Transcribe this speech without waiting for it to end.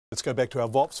Let's go back to our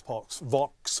Vox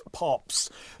Pops.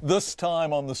 This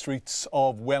time on the streets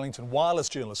of Wellington, wireless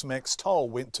journalist Max Towle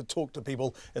went to talk to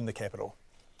people in the capital.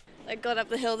 I got up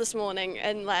the hill this morning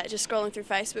and just scrolling through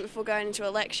Facebook before going into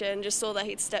election, just saw that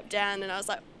he'd stepped down and I was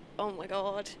like, oh my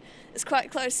God, it's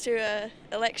quite close to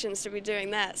elections to be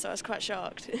doing that, so I was quite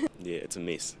shocked. Yeah, it's a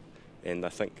mess, and I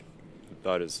think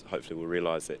voters hopefully will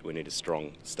realise that we need a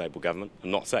strong, stable government.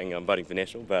 I'm not saying I'm voting for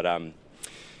National, but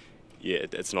yeah,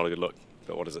 it's not a good look.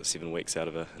 But what is it, 7 weeks out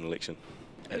of an election?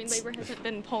 I mean, Labour hasn't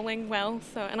been polling well,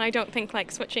 so, and I don't think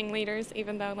switching leaders,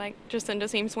 even though Jacinda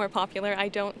seems more popular, I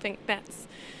don't think that's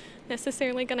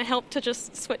necessarily going to help to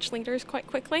just switch leaders quite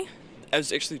quickly. I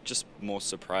was actually just more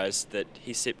surprised that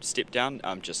he stepped down,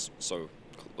 just so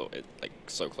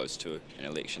close to an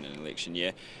election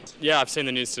year. Yeah, I've seen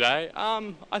the news today.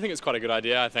 I think it's quite a good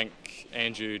idea. I think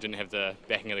Andrew didn't have the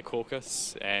backing of the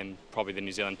caucus and probably the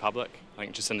New Zealand public. I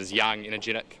think Jacinda's young,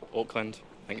 energetic, Auckland.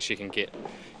 I think she can get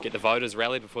the voters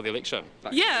rallied before the election.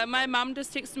 Yeah, my mum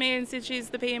just texted me and said she's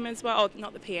the PM as well. Oh,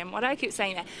 not the PM. Why do I keep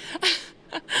saying that?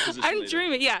 I'm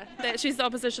dreaming, yeah, that she's the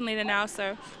opposition leader now,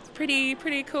 so it's pretty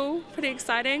cool, pretty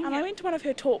exciting. I went to one of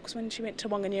her talks when she went to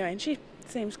Wanganui and she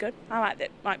seems good. I like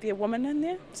that might be a woman in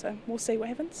there, so we'll see what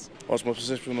happens. What's my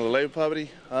perception of the Labour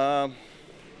Party? I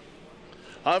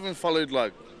haven't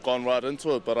gone right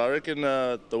into it, but I reckon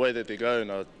the way that they're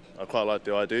going, I quite like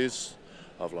the ideas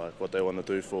of what they want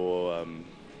to do for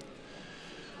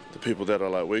the people that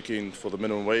are working for the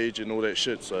minimum wage and all that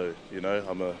shit. So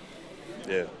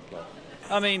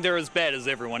I mean, they're as bad as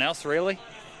everyone else, really.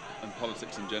 And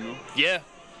politics in general. Yeah,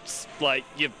 it's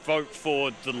you vote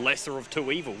for the lesser of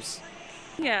two evils.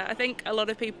 Yeah, I think a lot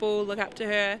of people look up to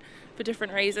her for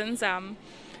different reasons, and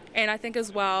I think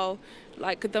as well,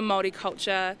 the Māori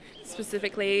culture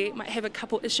specifically might have a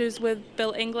couple issues with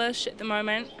Bill English at the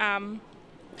moment.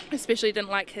 Especially didn't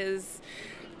like his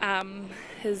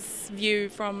view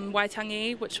from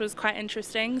Waitangi, which was quite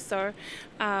interesting. So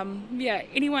yeah,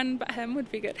 anyone but him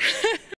would be good.